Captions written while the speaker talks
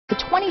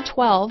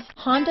2012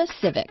 Honda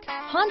Civic.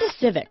 Honda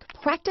Civic,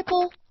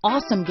 practical,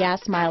 awesome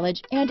gas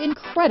mileage, and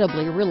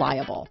incredibly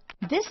reliable.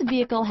 This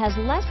vehicle has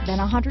less than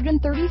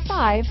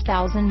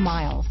 135,000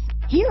 miles.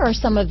 Here are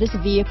some of this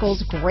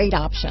vehicle's great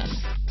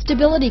options: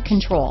 stability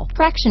control,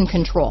 traction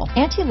control,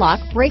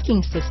 anti-lock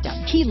braking system,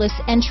 keyless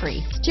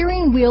entry,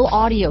 steering wheel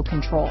audio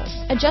controls,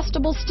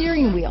 adjustable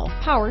steering wheel,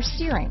 power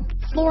steering,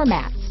 floor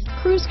mats,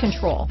 cruise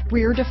control,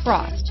 rear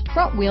defrost,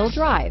 front wheel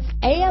drive,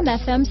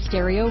 AM/FM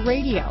stereo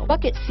radio,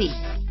 bucket seats,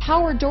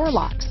 power door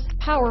locks,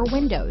 power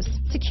windows,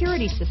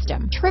 security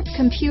system, trip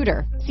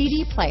computer,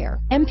 CD player,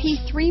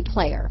 MP3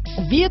 player.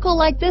 A vehicle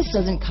like this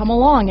doesn't come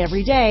along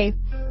every day.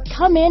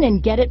 Come in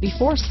and get it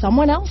before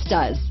someone else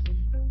does.